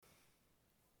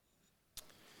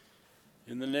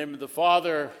In the name of the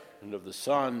Father, and of the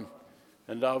Son,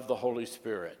 and of the Holy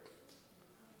Spirit.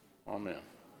 Amen.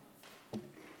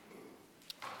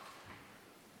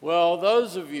 Well,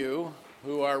 those of you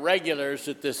who are regulars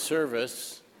at this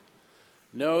service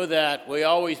know that we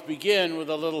always begin with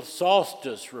a little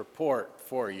solstice report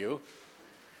for you.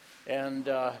 And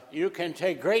you can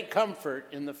take great comfort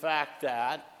in the fact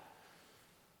that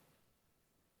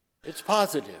it's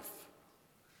positive.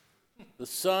 The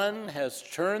sun has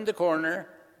turned the corner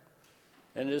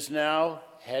and is now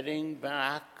heading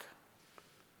back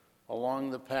along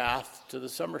the path to the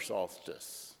summer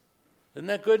solstice. Isn't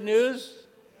that good news?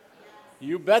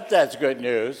 You bet that's good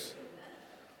news.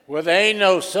 Where there ain't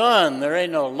no sun, there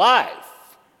ain't no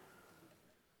life.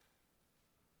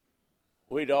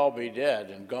 We'd all be dead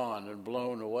and gone and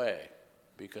blown away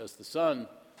because the sun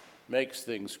makes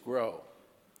things grow.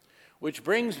 Which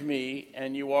brings me,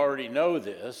 and you already know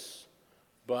this,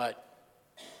 but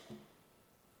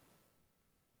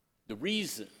the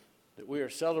reason that we are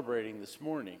celebrating this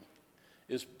morning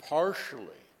is partially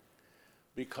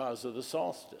because of the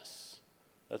solstice.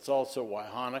 That's also why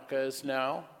Hanukkah is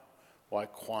now, why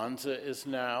Kwanzaa is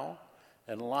now,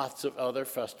 and lots of other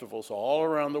festivals all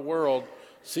around the world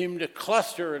seem to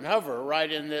cluster and hover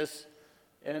right in this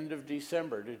end of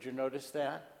December. Did you notice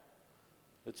that?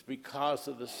 It's because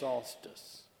of the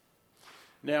solstice.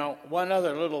 Now, one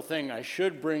other little thing I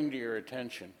should bring to your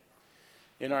attention.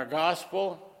 In our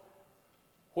gospel,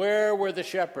 where were the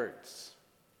shepherds?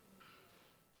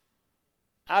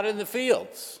 Out in the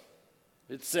fields,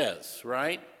 it says,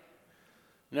 right?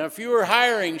 Now, if you were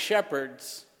hiring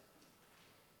shepherds,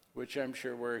 which I'm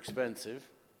sure were expensive,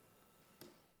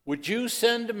 would you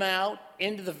send them out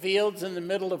into the fields in the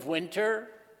middle of winter?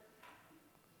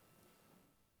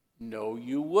 No,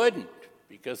 you wouldn't,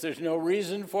 because there's no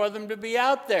reason for them to be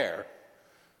out there.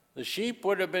 The sheep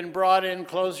would have been brought in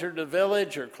closer to the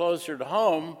village or closer to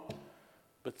home,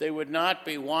 but they would not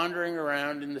be wandering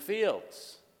around in the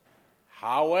fields.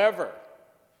 However,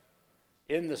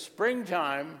 in the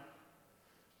springtime,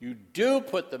 you do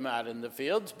put them out in the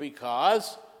fields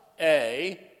because,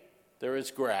 A, there is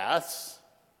grass,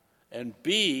 and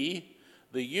B,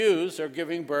 the ewes are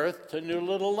giving birth to new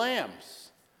little lambs.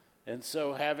 And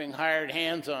so having hired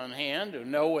hands on hand who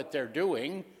know what they're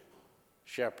doing,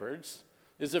 shepherds,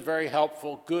 is a very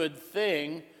helpful, good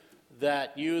thing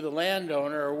that you, the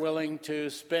landowner, are willing to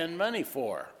spend money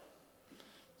for.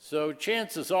 So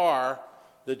chances are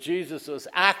that Jesus was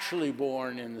actually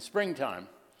born in the springtime,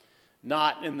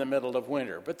 not in the middle of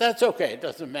winter. But that's okay, it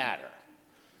doesn't matter.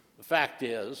 The fact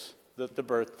is that the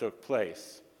birth took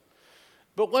place.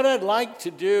 But what I'd like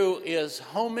to do is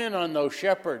home in on those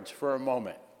shepherds for a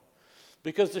moment,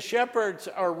 because the shepherds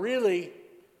are really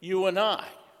you and I.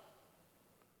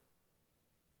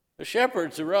 The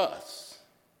shepherds are us.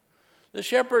 The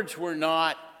shepherds were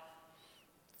not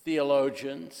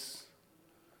theologians.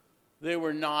 They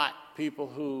were not people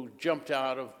who jumped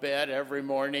out of bed every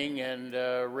morning and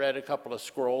read a couple of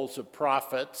scrolls of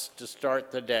prophets to start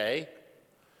the day.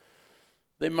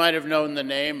 They might have known the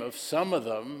name of some of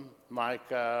them,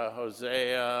 Micah,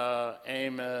 Hosea,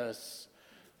 Amos,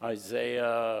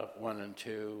 Isaiah 1 and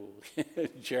 2,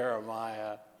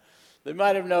 Jeremiah. They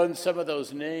might have known some of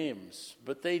those names,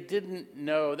 but they didn't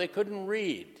know, they couldn't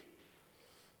read.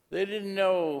 They didn't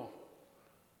know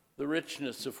the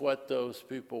richness of what those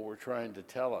people were trying to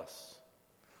tell us.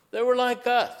 They were like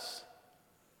us.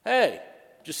 Hey,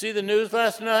 did you see the news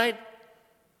last night?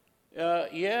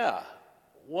 Yeah.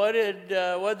 What did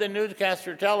the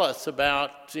newscaster tell us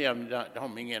about? See, I'm not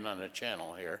homing in on a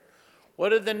channel here. What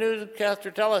did the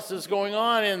newscaster tell us is going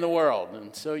on in the world?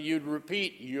 And so you'd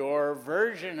repeat your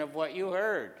version of what you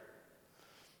heard.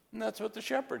 And that's what the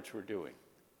shepherds were doing.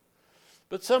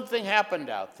 But something happened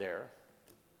out there.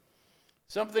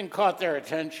 Something caught their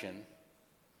attention.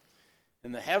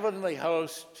 And the heavenly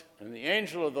host and the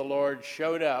angel of the Lord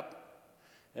showed up.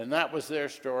 And that was their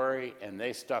story, and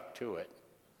they stuck to it.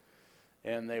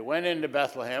 And they went into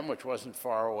Bethlehem, which wasn't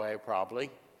far away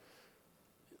probably.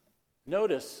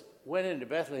 Notice, went into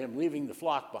Bethlehem leaving the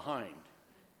flock behind.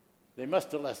 They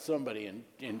must have left somebody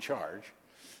in charge,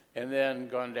 and then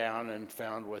gone down and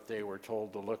found what they were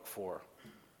told to look for.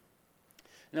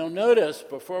 Now notice,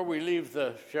 before we leave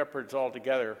the shepherds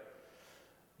altogether,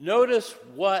 notice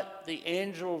what the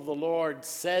angel of the Lord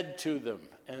said to them.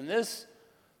 And this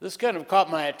kind of caught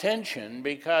my attention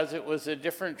because it was a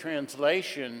different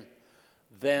translation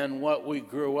than what we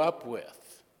grew up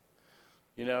with.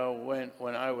 You know,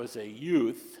 when I was a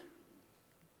youth,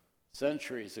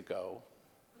 centuries ago,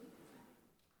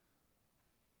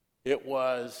 it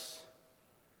was,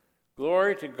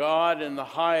 Glory to God in the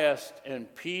highest,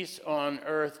 and peace on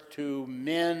earth to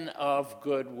men of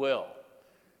good will.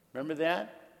 Remember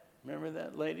that? Remember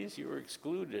that, ladies? You were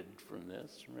excluded from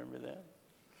this. Remember that?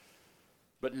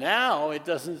 But now it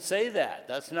doesn't say that.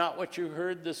 That's not what you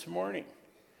heard this morning.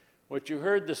 What you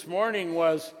heard this morning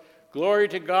was, glory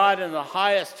to God in the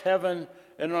highest heaven,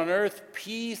 and on earth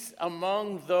peace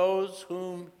among those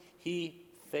whom he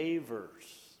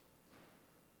favors.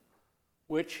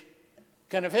 Which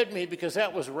kind of hit me because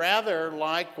that was rather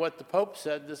like what the Pope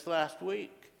said this last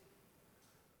week.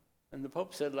 And the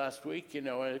Pope said last week,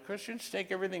 Christians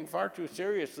take everything far too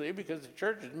seriously because the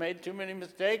church has made too many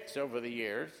mistakes over the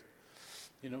years.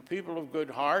 People of good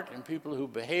heart and people who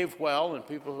behave well and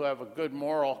people who have a good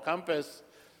moral compass,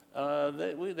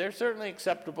 they're certainly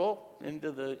acceptable into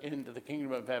the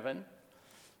kingdom of heaven.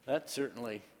 That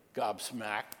certainly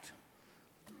gobsmacked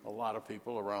a lot of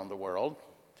people around the world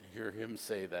to hear him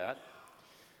say that.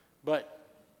 But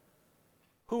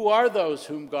who are those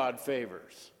whom God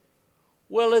favors?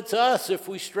 Well, it's us if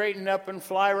we straighten up and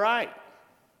fly right.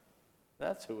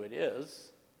 That's who it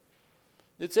is.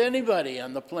 It's anybody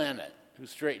on the planet who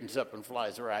straightens up and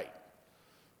flies right,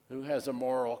 who has a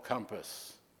moral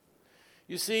compass.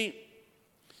 You see,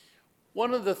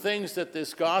 one of the things that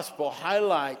this gospel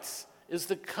highlights is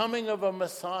the coming of a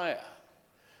Messiah,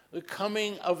 the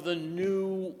coming of the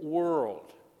new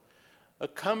world.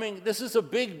 This is a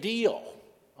big deal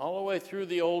all the way through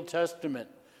the Old Testament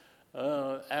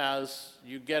as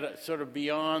you get sort of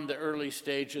beyond the early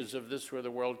stages of this where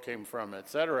the world came from,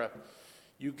 etc.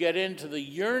 You get into the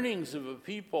yearnings of a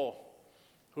people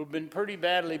who've been pretty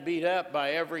badly beat up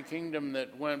by every kingdom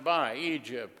that went by,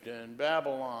 Egypt and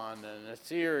Babylon and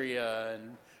Assyria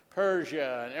and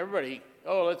Persia and everybody,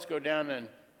 let's go down and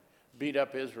beat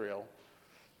up Israel.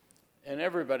 And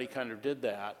everybody kind of did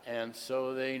that. And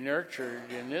so in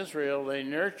Israel, they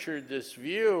nurtured this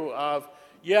view of,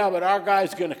 but our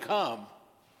guy's going to come.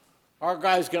 Our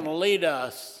guy's going to lead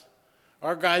us.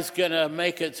 Our guy's going to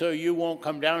make it so you won't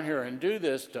come down here and do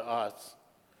this to us.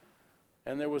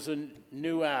 And there was a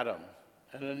new Adam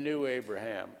and a new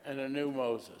Abraham and a new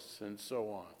Moses and so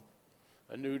on.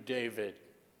 A new David,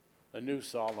 a new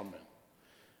Solomon.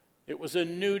 It was a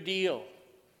new deal.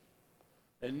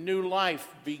 A new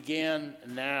life began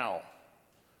now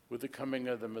with the coming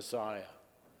of the Messiah.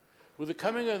 With the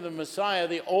coming of the Messiah,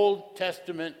 the Old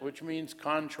Testament, which means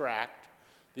contract,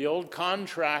 the old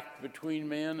contract between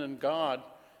man and God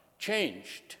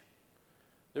changed.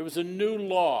 There was a new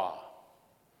law,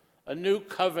 a new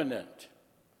covenant,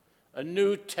 a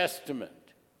new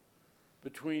testament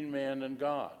between man and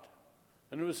God.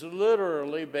 And it was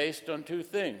literally based on two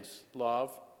things, love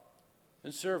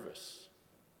and service.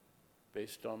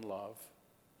 Based on love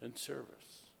and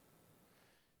service.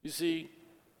 You see,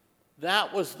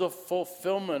 that was the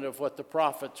fulfillment of what the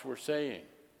prophets were saying.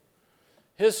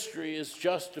 History is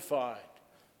justified.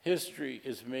 History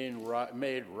is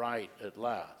made right at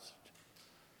last.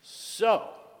 So,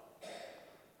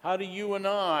 how do you and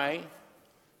I,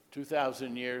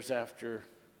 2,000 years after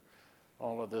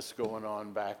all of this going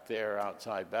on back there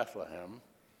outside Bethlehem,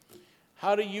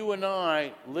 how do you and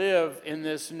I live in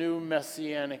this new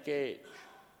messianic age?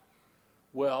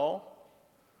 Well,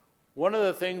 one of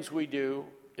the things we do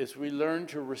is we learn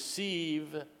to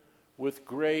receive with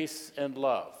grace and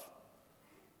love.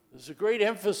 There's a great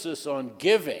emphasis on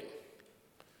giving,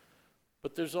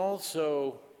 but there's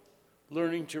also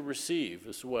learning to receive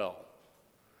as well.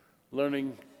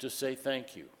 Learning to say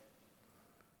thank you.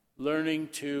 Learning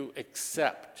to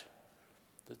accept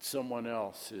that someone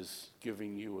else is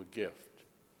giving you a gift.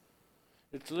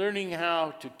 It's learning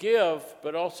how to give,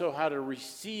 but also how to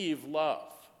receive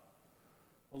love.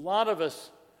 A lot of us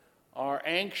are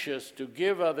anxious to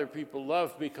give other people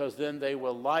love because then they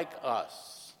will like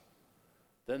us.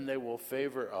 Then they will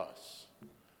favor us.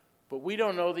 But we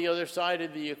don't know the other side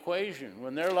of the equation.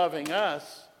 When they're loving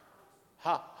us,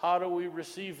 how do we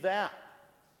receive that?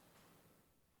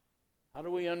 How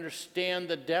do we understand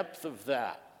the depth of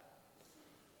that?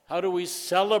 How do we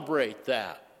celebrate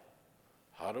that?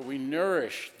 How do we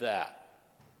nourish that?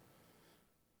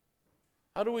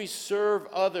 How do we serve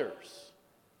others?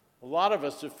 A lot of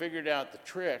us have figured out the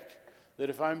trick that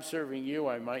if I'm serving you,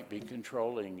 I might be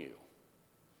controlling you.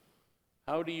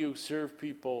 How do you serve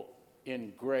people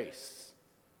in grace,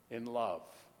 in love,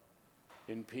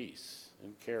 in peace,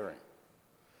 in caring?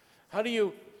 How do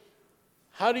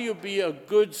you be a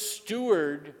good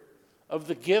steward of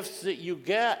the gifts that you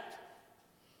get?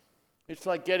 It's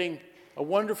like getting a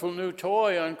wonderful new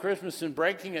toy on Christmas and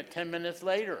breaking it 10 minutes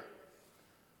later.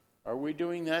 Are we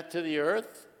doing that to the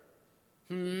earth?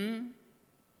 I mean,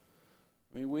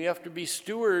 we have to be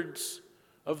stewards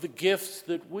of the gifts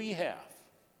that we have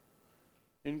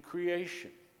in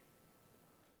creation,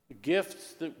 the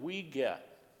gifts that we get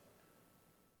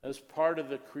as part of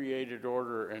the created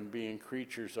order and being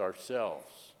creatures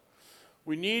ourselves.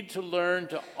 We need to learn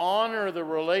to honor the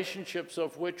relationships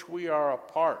of which we are a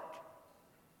part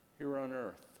here on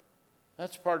earth.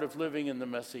 That's part of living in the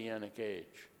Messianic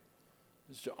age,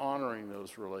 is to honoring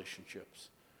those relationships.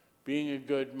 Being a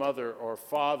good mother or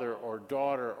father or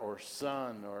daughter or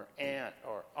son or aunt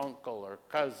or uncle or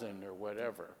cousin or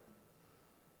whatever.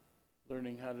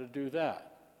 Learning how to do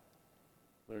that.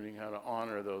 Learning how to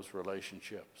honor those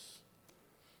relationships.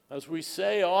 As we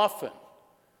say often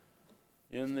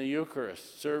in the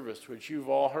Eucharist service, which you've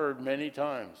all heard many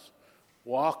times,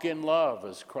 walk in love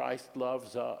as Christ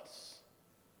loves us.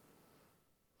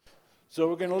 So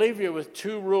we're going to leave you with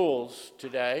 2 rules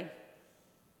today.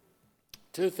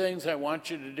 2 things I want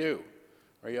you to do.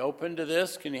 Are you open to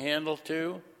this? Can you handle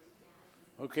 2?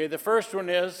 Okay, the first one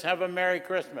is have a Merry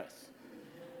Christmas.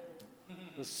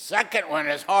 The second one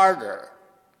is harder.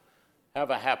 Have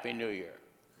a Happy New Year.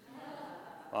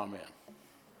 Amen.